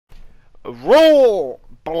Raw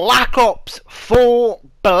Black Ops 4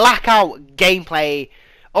 Blackout gameplay.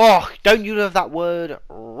 Oh, don't you love that word?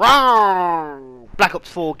 Wrong. Black Ops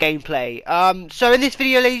 4 gameplay. So in this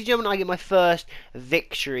video, ladies and gentlemen, I get my first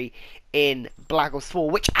victory in Black Ops 4,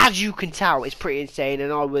 which, as you can tell, is pretty insane,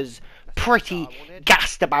 and I was pretty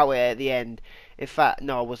gassed about it at the end. In fact,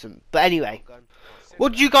 no, I wasn't. But anyway,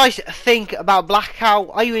 what do you guys think about Blackout?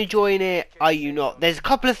 Are you enjoying it? Are you not? There's a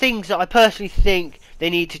couple of things that I personally think they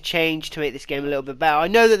need to change to make this game a little bit better. I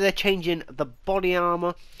know that they're changing the body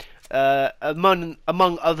armor, among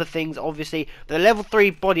other things, obviously. The level 3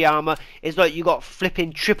 body armor is like you got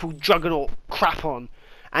flipping triple juggernaut crap on,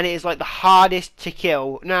 and it is like the hardest to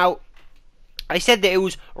kill. Now, I said that it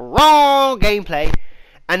was raw gameplay,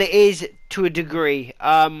 and it is to a degree.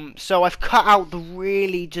 So I've cut out the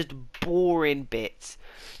really just boring bits.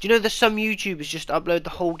 Do you know that some YouTubers just upload the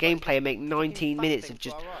whole gameplay and make 19 minutes of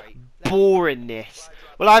just boringness?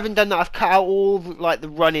 Well, I haven't done that. I've cut out all like the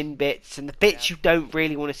running bits and the bits you don't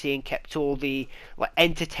really want to see, and kept all the like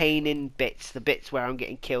entertaining bits, the bits where I'm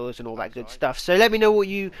getting kills and all that good stuff. So let me know what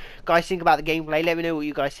you guys think about the gameplay. Let me know what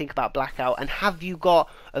you guys think about Blackout, and have you got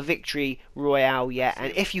a victory royale yet?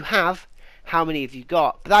 And if you have, how many have you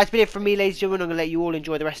got? But that's been it from me, ladies and gentlemen. I'm going to let you all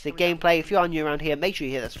enjoy the rest of the gameplay. If you are new around here, make sure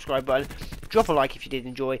you hit that subscribe button, drop a like if you did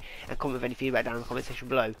enjoy, and comment with any feedback down in the comment section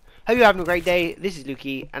below. Hope you're having a great day. This is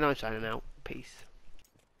LUKEY, and I'm signing out. Peace.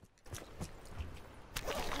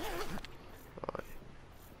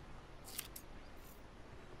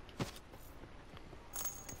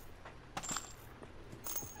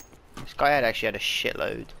 This guy actually had a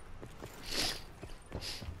shitload.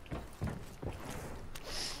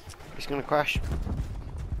 He's gonna crash.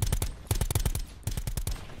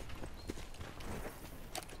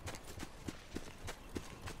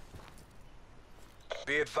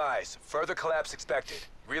 Be advised, further collapse expected.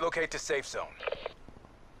 Relocate to safe zone.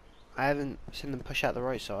 I haven't seen them push out the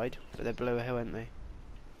right side, but they're below a hill, aren't they?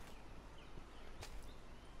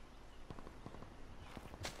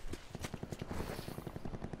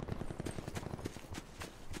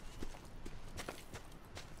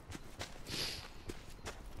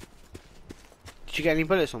 Did you get any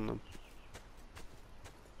bullets on them?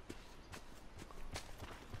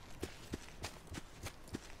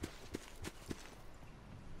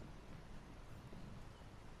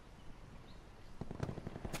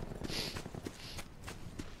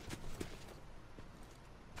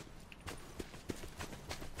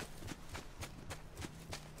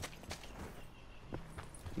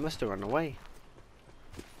 They must have run away.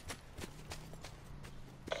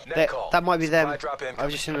 That might be them. I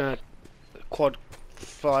was just in a quad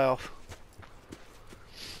fly off.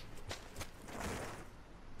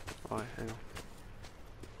 Right, hang on.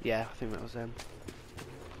 Yeah, I think that was them.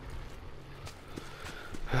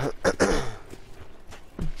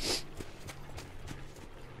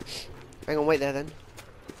 Hang on, wait there then.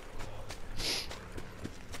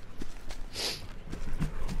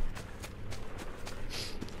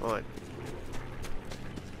 Right.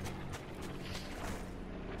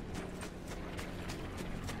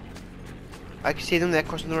 I can see them there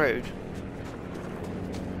crossing the road.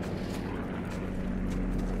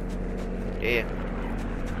 Yeah.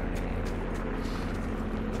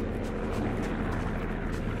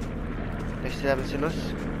 They still haven't seen us.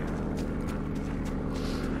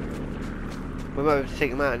 We might be able to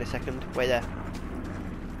take them out in a second. Wait there.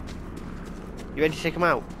 You ready to take them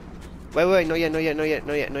out? Wait, not yet.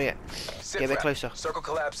 Get a bit closer. Circle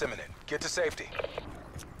collapse imminent. Get to safety.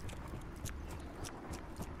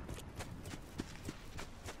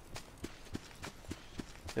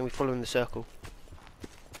 Then we follow in the circle.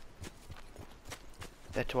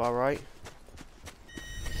 They're to our right.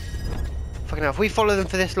 Fucking hell, if we follow them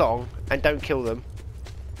for this long and don't kill them.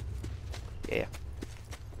 Yeah.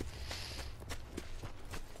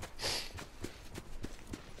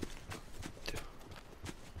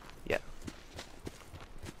 Yeah.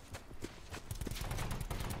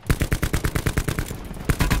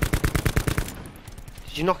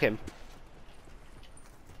 Did you knock him?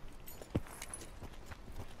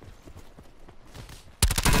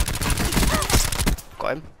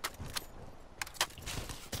 Got him.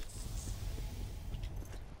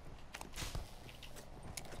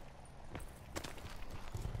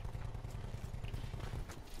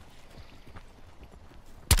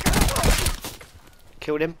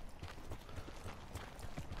 Killed him.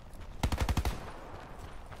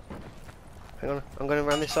 Hang on, I'm going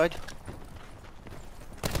around this side.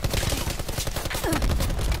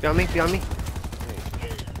 Behind me.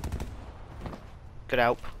 Good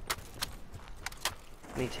help.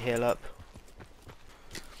 Need to heal up.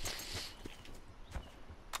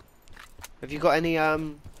 Have you got any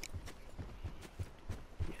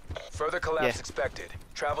Further collapse expected.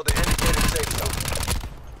 Travel to indicated safe zone.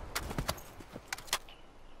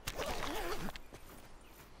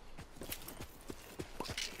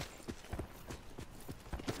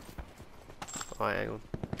 Alright, hang on.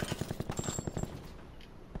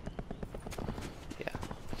 Yeah.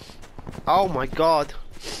 Oh my god. Do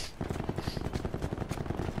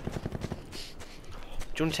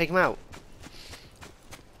you want to take him out?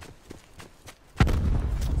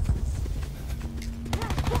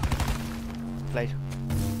 Played.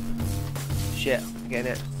 Shit, I'm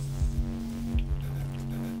getting it.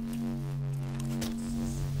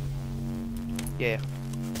 Yeah.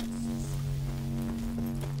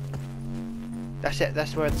 That's it,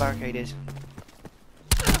 that's where the barricade is.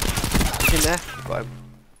 He's in there, got him.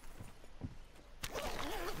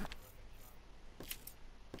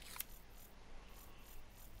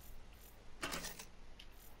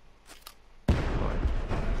 Right.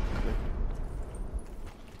 Come in.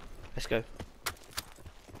 Let's go.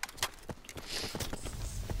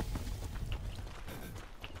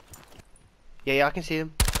 Yeah, I can see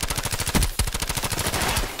them.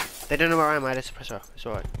 They don't know where I am, I had a suppressor. It's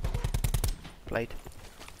alright. Played.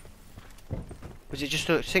 Was it just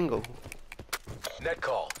a single? Net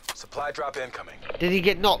call. Supply drop incoming. Did he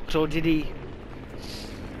get knocked or did he...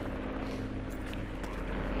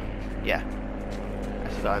 Yeah.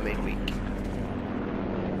 That's the guy I made weak.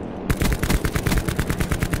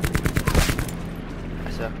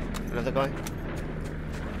 That's another guy.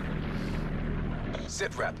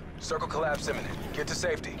 Sit rep. Circle collapse imminent. Get to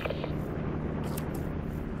safety.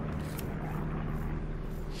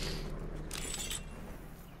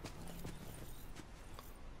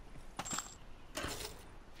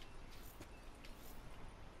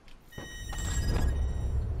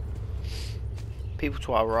 People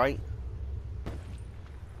to our right.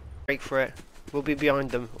 Break for it. We'll be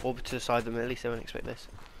behind them or to the side of them. At least they won't expect this.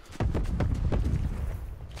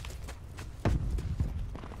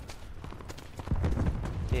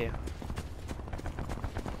 Yeah.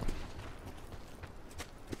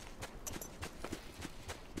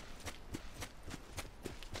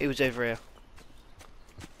 He was over here.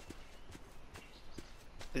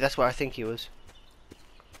 That's where I think he was.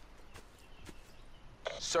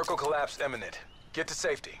 Circle collapse imminent. Get to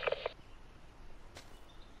safety.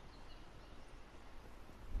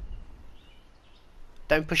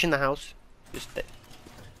 Don't push in the house. Just stay.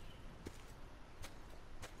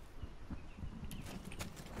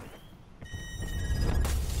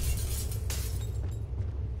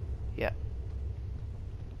 Yeah.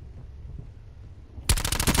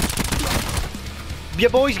 Your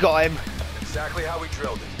boy's got him. Exactly how we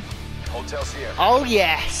drilled it. Hotel Sierra. Oh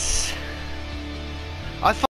yes. I